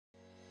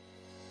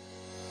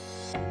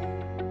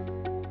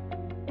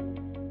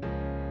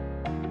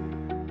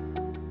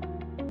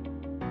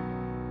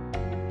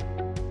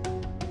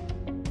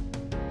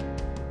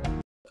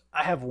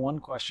I have one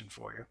question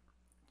for you.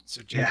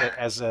 So, Jake, Yeah,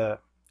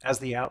 as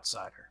the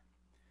outsider,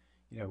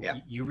 yeah.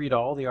 you read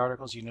all the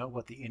articles, you know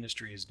what the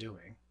industry is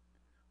doing.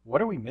 What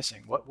are we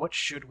missing? What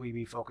should we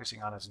be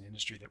focusing on as an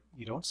industry that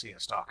you don't see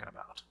us talking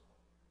about?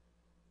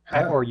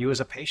 Huh. Or you as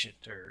a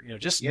patient, or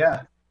just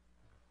Yeah.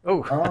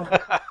 oh, Um,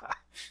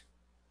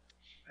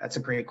 that's a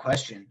great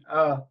question.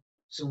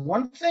 So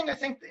one thing I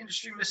think the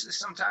industry misses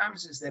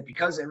sometimes is that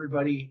because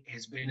everybody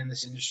has been in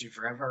this industry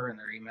forever and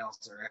their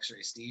emails are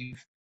X-Ray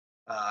Steve,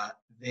 uh,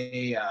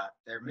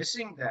 they're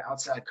missing the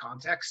outside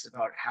context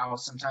about how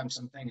sometimes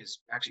something is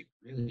actually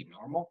really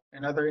normal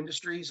in other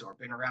industries or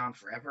been around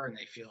forever, and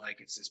they feel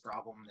like it's this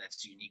problem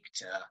that's unique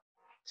to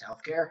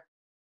healthcare.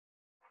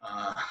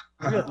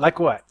 really? Uh, Like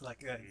what?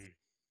 Like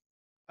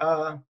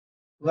uh,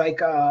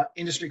 like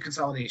industry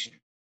consolidation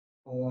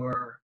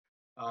or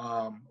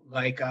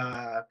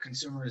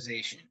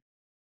consumerization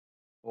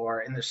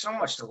and there's so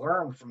much to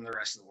learn from the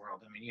rest of the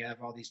world. I mean, you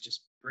have all these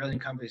just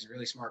brilliant companies,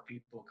 really smart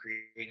people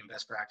creating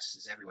best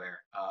practices everywhere,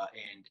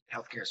 and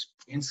healthcare is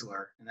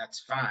insular, and that's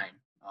fine.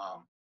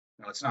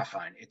 No, it's not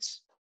fine.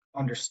 It's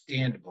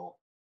understandable,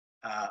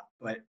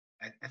 but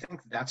I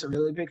think that's a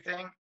really big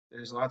thing.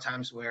 There's a lot of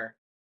times where,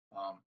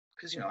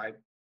 because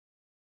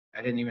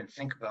I didn't even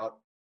think about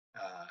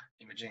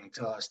imaging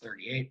until I was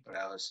 38, but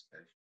I've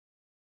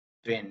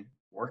been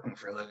working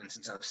for a living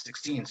since I was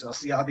 16, so I'll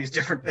see all these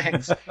different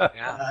things.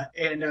 Yeah.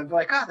 And I'm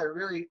like, they're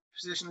really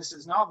positioning this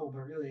as novel,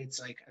 but really it's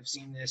like I've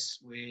seen this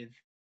with,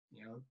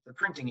 the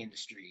printing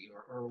industry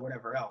or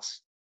whatever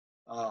else.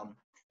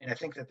 And I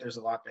think that there's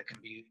a lot that can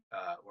be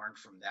learned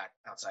from that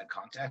outside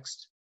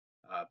context.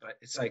 But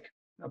it's like,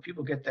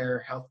 people get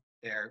their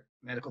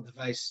medical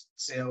device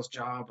sales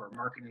job or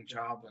marketing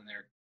job when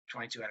they're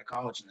 22 out of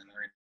college, and then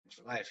they're in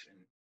for life. And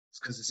it's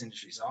because this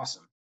industry is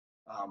awesome.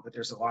 But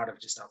there's a lot of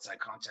just outside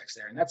context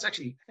there. And that's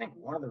actually, I think,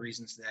 one of the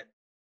reasons that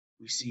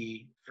we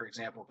see, for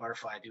example,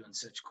 Butterfly doing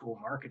such cool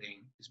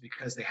marketing is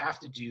because they have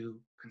to do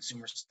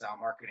consumer style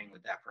marketing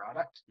with that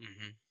product.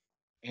 Hmm.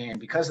 And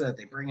because of that,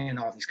 they bring in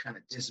all these kind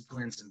of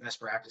disciplines and best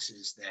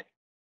practices that,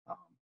 um,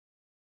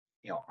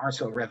 aren't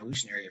so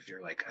revolutionary if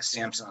you're like a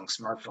Samsung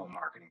smartphone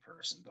marketing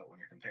person. But when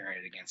you're comparing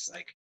it against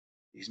like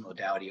these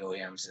modality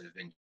OEMs that have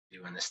been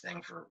doing this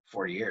thing for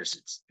 40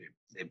 years,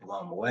 they blow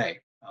them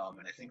away.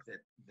 And I think that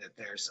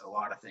there's a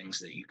lot of things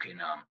that you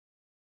can,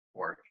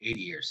 or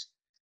 80 years,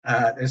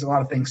 there's a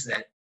lot of things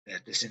that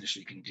this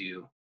industry can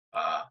do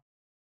uh,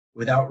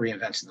 without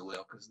reinventing the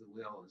wheel, because the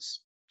wheel has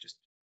just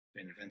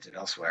been invented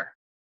elsewhere.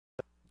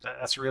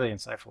 that's really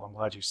insightful. I'm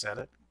glad you said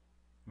it.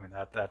 I mean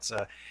that's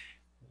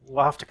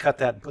we'll have to cut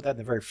that and put that in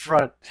the very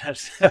front.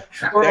 There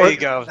Or you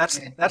go. that's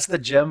the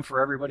gem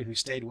for everybody who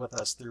stayed with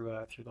us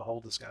through the whole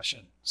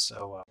discussion.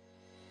 So.